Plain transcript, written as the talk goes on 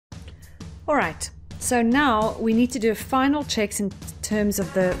Alright, so now we need to do a final checks in terms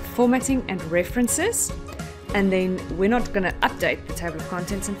of the formatting and references, and then we're not going to update the table of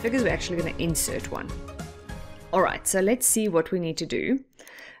contents and figures, we're actually going to insert one. Alright, so let's see what we need to do.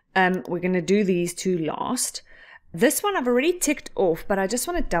 We're going to do these two last. This one I've already ticked off, but I just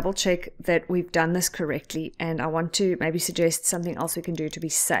want to double check that we've done this correctly, and I want to maybe suggest something else we can do to be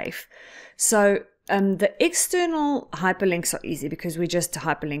safe. So the external hyperlinks are easy because we just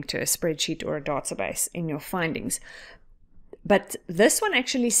hyperlink to a spreadsheet or a database in your findings. But this one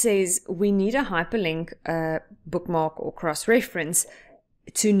actually says we need a hyperlink, bookmark or cross-reference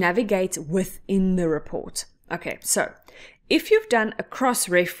to navigate within the report. Okay, so if you've done a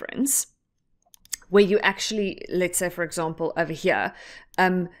cross-reference where you actually, let's say for example over here,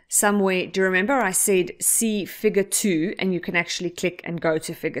 somewhere, do you remember I said see figure 2 and you can actually click and go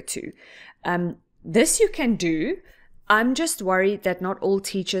to figure 2. This you can do. I'm just worried that not all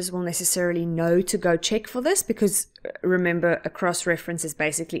teachers will necessarily know to go check for this, because remember a cross-reference is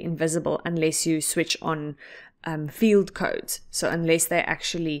basically invisible unless you switch on field codes. So unless they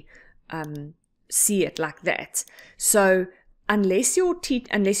actually see it like that. So unless you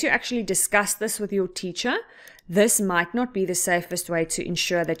actually discuss this with your teacher, this might not be the safest way to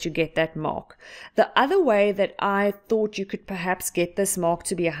ensure that you get that mark. The other way that I thought you could perhaps get this mark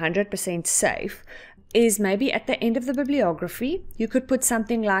to be 100% safe is maybe at the end of the bibliography, you could put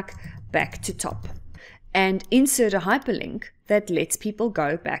something like back to top and insert a hyperlink that lets people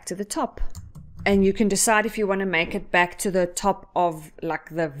go back to the top. And you can decide if you want to make it back to the top of,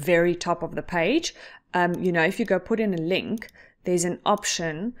 like the very top of the page. You know, if you go put in a link, there's an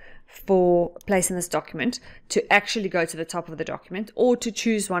option for place in this document to actually go to the top of the document or to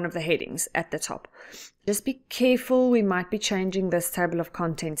choose one of the headings at the top. Just be careful, we might be changing this table of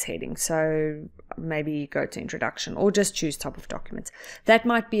contents heading, so maybe go to introduction or just choose top of document. That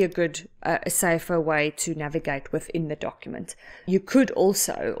might be a good, a safer way to navigate within the document. You could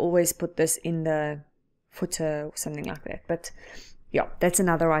also always put this in the footer or something like that, but yeah, that's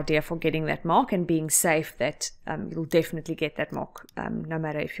another idea for getting that mark and being safe that you'll definitely get that mark, no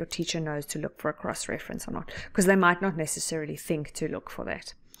matter if your teacher knows to look for a cross-reference or not, because they might not necessarily think to look for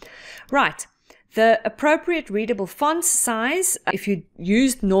that. Right, the appropriate readable font size, if you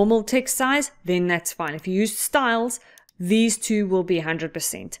used normal text size, then that's fine. If you used styles, these two will be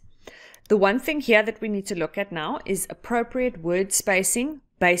 100%. The one thing here that we need to look at now is appropriate word spacing,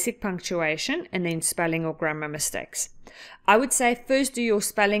 basic punctuation, and then spelling or grammar mistakes. I would say first do your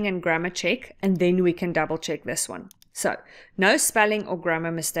spelling and grammar check, and then we can double check this one. So, no spelling or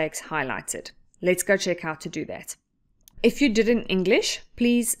grammar mistakes highlighted. Let's go check how to do that. If you did in English,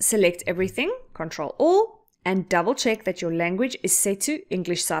 please select everything, Control All, and double check that your language is set to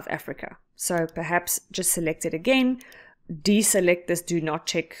English South Africa. So perhaps just select it again, deselect this do not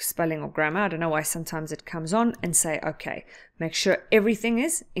check spelling or grammar. I don't know why sometimes it comes on, and say okay, make sure everything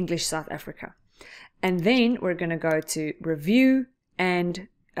is English South Africa. And then we're going to go to review, and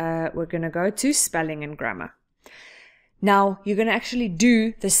we're going to go to spelling and grammar. Now you're going to actually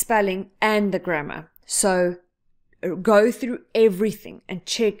do the spelling and the grammar. So go through everything and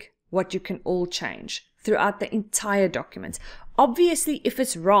check what you can all change throughout the entire document. Obviously, if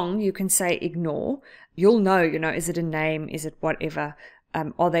it's wrong, you can say ignore. You'll know, is it a name? Is it whatever?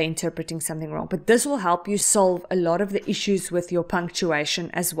 Are they interpreting something wrong? But this will help you solve a lot of the issues with your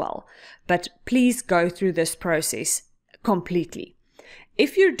punctuation as well. But please go through this process completely.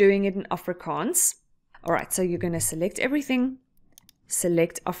 If you're doing it in Afrikaans, all right, so you're going to select everything,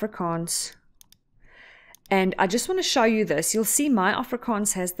 select Afrikaans. And I just want to show you this. You'll see my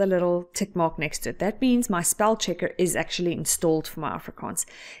Afrikaans has the little tick mark next to it. That means my spell checker is actually installed for my Afrikaans.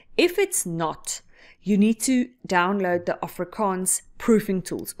 If it's not, you need to download the Afrikaans proofing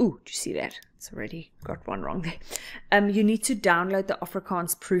tools. Ooh, did you see that? It's already got one wrong there. You need to download the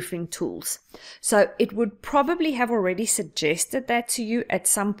Afrikaans proofing tools. So it would probably have already suggested that to you at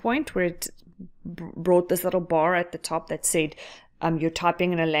some point, where it brought this little bar at the top that said, you're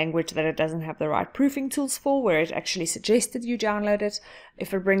typing in a language that it doesn't have the right proofing tools for, where it actually suggested you download it.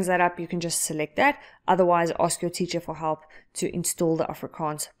 If it brings that up, you can just select that. Otherwise, ask your teacher for help to install the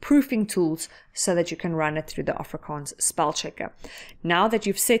Afrikaans proofing tools so that you can run it through the Afrikaans spell checker. Now that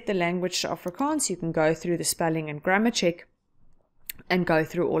you've set the language to Afrikaans, you can go through the spelling and grammar check and go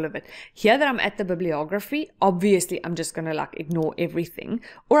through all of it. Here that I'm at the bibliography, obviously I'm just going to ignore everything,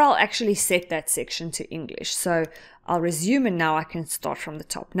 or I'll actually set that section to English. So I'll resume, and now I can start from the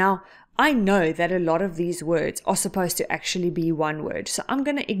top. Now I know that a lot of these words are supposed to actually be one word, so I'm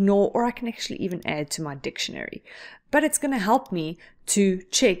going to ignore, or I can actually even add to my dictionary. But it's going to help me to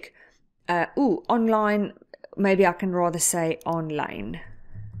check, online, maybe I can rather say online.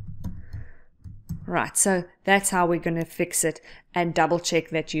 Right, so that's how we're going to fix it and double check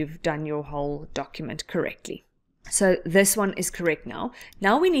that you've done your whole document correctly. So this one is correct now.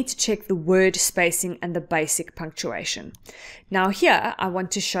 Now we need to check the word spacing and the basic punctuation. Now here, I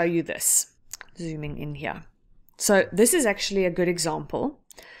want to show you this. Zooming in here. So this is actually a good example.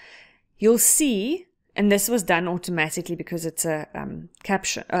 You'll see, and this was done automatically because it's a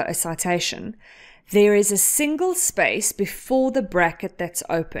caption, a citation. There is a single space before the bracket that's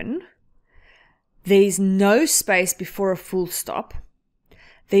open. There's no space before a full stop.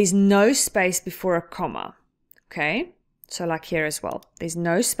 There's no space before a comma. Okay, so like here as well. There's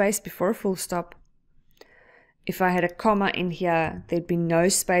no space before a full stop. If I had a comma in here, there'd be no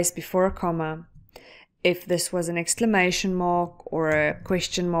space before a comma. If this was an exclamation mark or a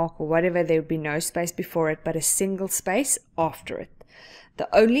question mark or whatever, there would be no space before it, but a single space after it. The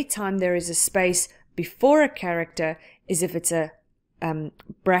only time there is a space before a character is if it's a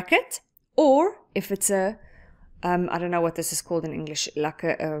bracket, or if it's a, I don't know what this is called in English, like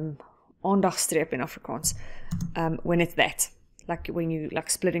a aandagstreep in Afrikaans, when it's that, like when you like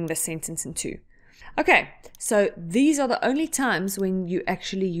splitting the sentence in two. Okay, so these are the only times when you're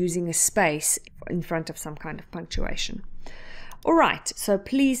actually using a space in front of some kind of punctuation. All right, so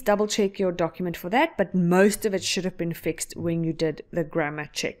please double check your document for that, but most of it should have been fixed when you did the grammar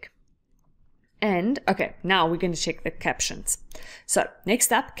check. And, okay, now we're going to check the captions. So,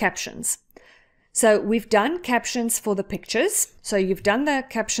 next up, captions. So, we've done captions for the pictures. So, you've done the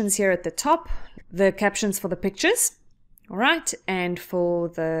captions here at the top, the captions for the pictures, all right, and for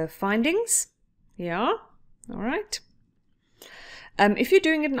the findings. Yeah, all right. If you're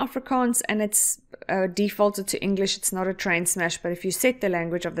doing it in Afrikaans and it's defaulted to English, it's not a train smash, but if you set the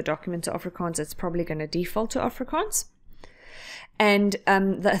language of the document to Afrikaans, it's probably going to default to Afrikaans. And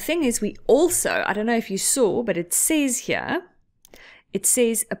the thing is, we also, I don't know if you saw, but it says here, it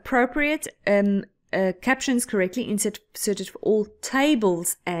says appropriate captions correctly inserted for all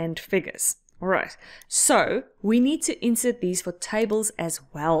tables and figures. All right, so we need to insert these for tables as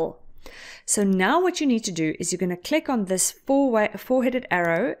well. So now what you need to do is you're going to click on this four-headed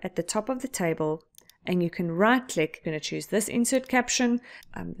arrow at the top of the table, and you can right click. You're going to choose this insert caption.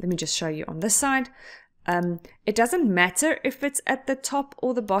 Let me just show you on this side. It doesn't matter if it's at the top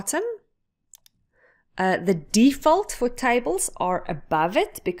or the bottom. The default for tables are above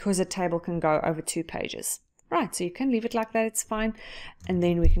it because a table can go over 2 pages. Right, so you can leave it like that, it's fine. And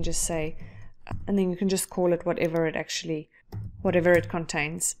then we can just say, and then you can just call it whatever it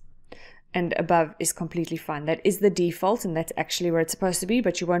contains. And above is completely fine. That is the default, and that's actually where it's supposed to be,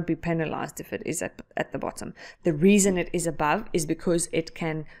 but you won't be penalized if it is at the bottom. The reason it is above is because it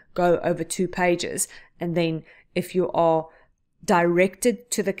can go over 2 pages, and then if you are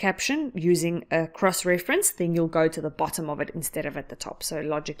directed to the caption using a cross-reference, then you'll go to the bottom of it instead of at the top. So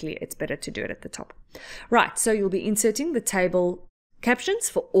logically, it's better to do it at the top. Right, so you'll be inserting the table captions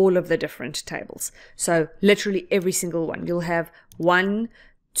for all of the different tables. So literally every single one. You'll have 1,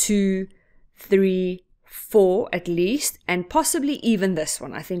 2, 3, 4 at least, and possibly even this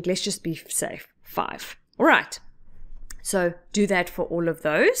one. I think let's just be safe, 5. All right, so do that for all of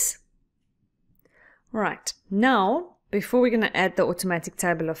those. All right, now before we're going to add the automatic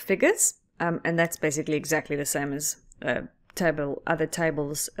table of figures, and that's basically exactly the same as other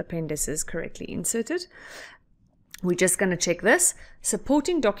tables appendices correctly inserted. We're just going to check this.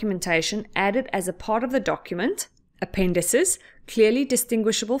 Supporting documentation added as a part of the document, appendices, clearly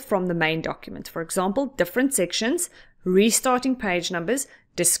distinguishable from the main document. For example, different sections, restarting page numbers,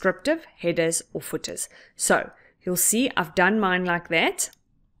 descriptive, headers, or footers. So you'll see I've done mine like that.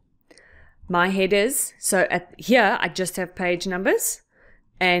 My headers, so here I just have page numbers,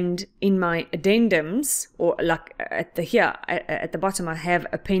 and in my addendums, or like at the bottom I have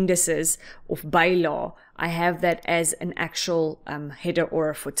appendices of bylaw. I have that as an actual header or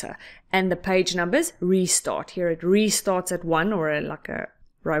a footer. And the page numbers restart. Here it restarts at 1, or like a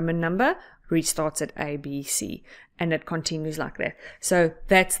Roman number, restarts at A, B, C, and it continues like that. So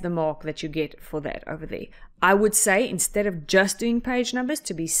that's the mark that you get for that over there. I would say instead of just doing page numbers,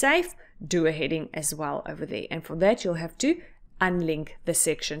 to be safe, do a heading as well over there. And for that, you'll have to unlink the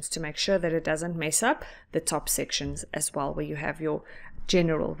sections to make sure that it doesn't mess up the top sections as well, where you have your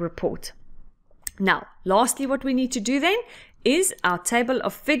general report. Now, lastly, what we need to do then is our table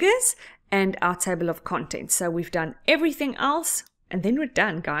of figures and our table of contents. So we've done everything else, and then we're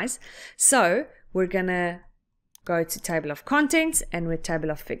done, guys. So we're going to go to table of contents and we're table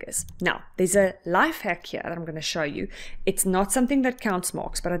of figures. Now, there's a life hack here that I'm going to show you. It's not something that counts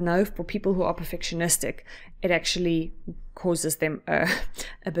marks, but I know for people who are perfectionistic, it actually causes them a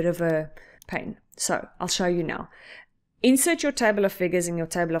bit of a pain. So I'll show you now. insert your table of figures in your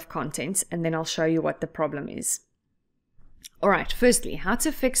table of contents, and then I'll show you what the problem is. All right, firstly, how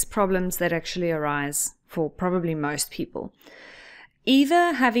to fix problems that actually arise for probably most people.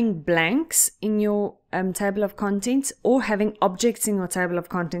 Either having blanks in your table of contents, or having objects in your table of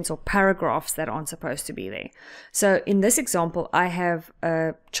contents or paragraphs that aren't supposed to be there. So in this example, I have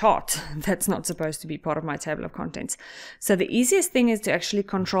a chart that's not supposed to be part of my table of contents. So the easiest thing is to actually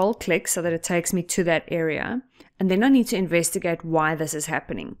control click so that it takes me to that area. And then I need to investigate why this is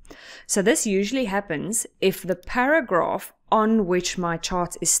happening. So this usually happens if the paragraph on which my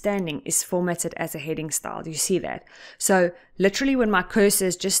chart is standing is formatted as a heading style. You see that? So literally when my cursor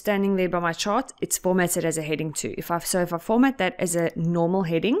is just standing there by my chart, it's formatted as a heading too. If I format that as a normal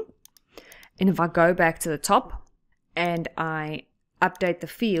heading, and if I go back to the top and I update the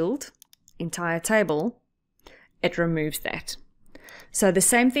field, entire table, it removes that. So the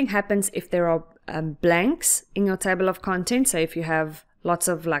same thing happens if there are blanks in your table of contents. So if you have lots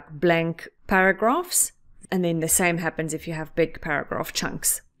of like blank paragraphs, and then the same happens if you have big paragraph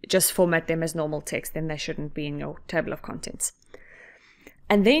chunks. Just format them as normal text, then they shouldn't be in your table of contents.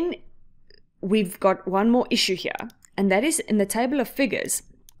 And then we've got one more issue here, and that is in the table of figures,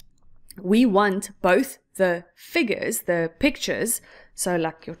 we want both the figures, the pictures, so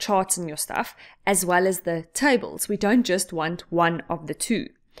like your charts and your stuff, as well as the tables. We don't just want one of the two.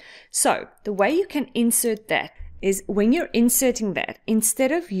 So the way you can insert that is when you're inserting that,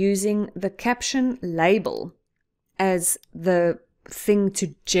 instead of using the caption label as the thing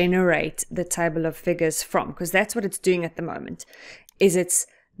to generate the table of figures from, because that's what it's doing at the moment, is it's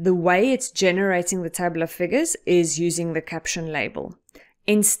the way it's generating the table of figures is using the caption label.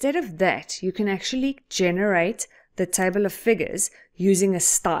 Instead of that, you can actually generate the table of figures using a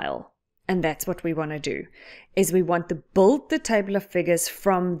style. And that's what we want to do, is we want to build the table of figures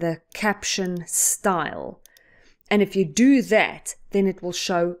from the caption style. And if you do that, then it will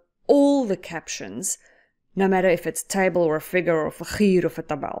show all the captions, no matter if it's a table or a figure or a figuur or a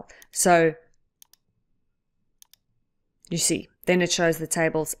tabel. So you see, then it shows the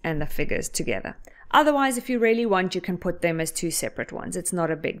tables and the figures together. Otherwise, if you really want, you can put them as two separate ones. It's not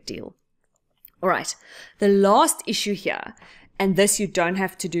a big deal. All right, the last issue here, and this you don't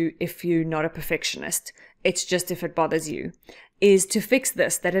have to do if you're not a perfectionist, it's just if it bothers you, is to fix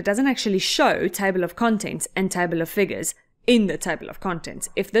this, that it doesn't actually show table of contents and table of figures in the table of contents.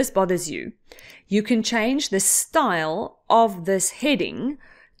 If this bothers you, you can change the style of this heading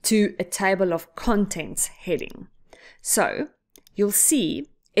to a table of contents heading. So you'll see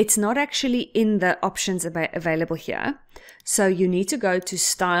it's not actually in the options available here. So you need to go to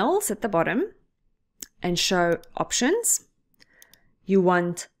styles at the bottom and show options. You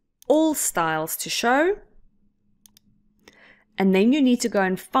want all styles to show. And then you need to go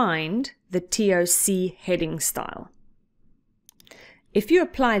and find the TOC heading style. If you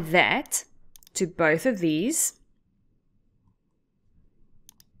apply that to both of these,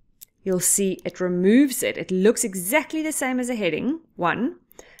 you'll see it removes it. It looks exactly the same as a heading, one,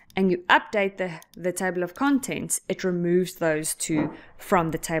 and you update the table of contents, it removes those two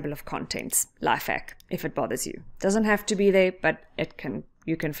from the table of contents. Life hack, if it bothers you. Doesn't have to be there, but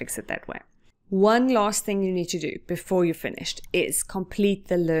you can fix it that way. One last thing you need to do before you're finished is complete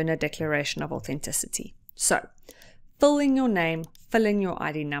the learner declaration of authenticity. So, fill in your name, fill in your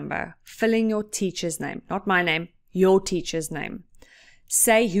ID number, fill in your teacher's name, not my name, your teacher's name.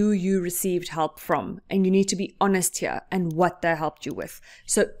 Say who you received help from, and you need to be honest here and what they helped you with.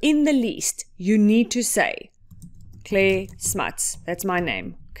 So in the least, you need to say, Claire Smuts, that's my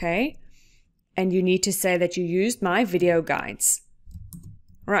name, okay? And you need to say that you used my video guides.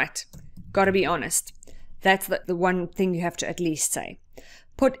 Right. Got to be honest. That's the one thing you have to at least say.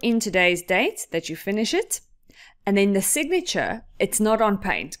 Put in today's date that you finish it. And then the signature, it's not on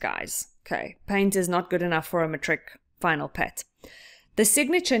Paint, guys. Okay, Paint is not good enough for a matric final pat. The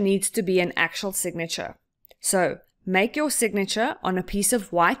signature needs to be an actual signature. So make your signature on a piece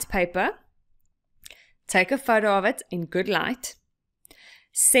of white paper. Take a photo of it in good light.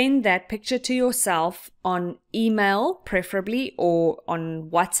 Send that picture to yourself on email, preferably, or on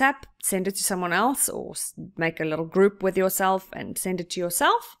WhatsApp. Send it to someone else, or make a little group with yourself and send it to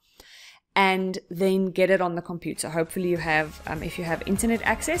yourself. And then get it on the computer. Hopefully you have, if you have internet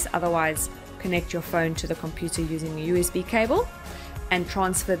access, otherwise connect your phone to the computer using a USB cable and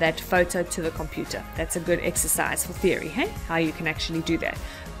transfer that photo to the computer. That's a good exercise for theory, hey? How you can actually do that.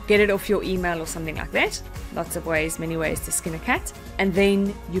 Get it off your email or something like that. Lots of ways, many ways to skin a cat. And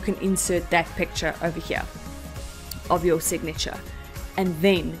then you can insert that picture over here of your signature. And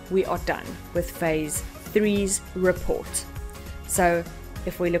then we are done with phase 3's report. So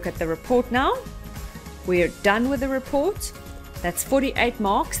if we look at the report now, We're done with the report. That's 48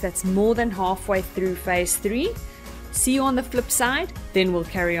 marks. That's more than halfway through phase 3. See you on the flip side, then we'll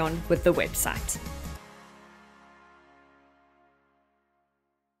carry on with the website.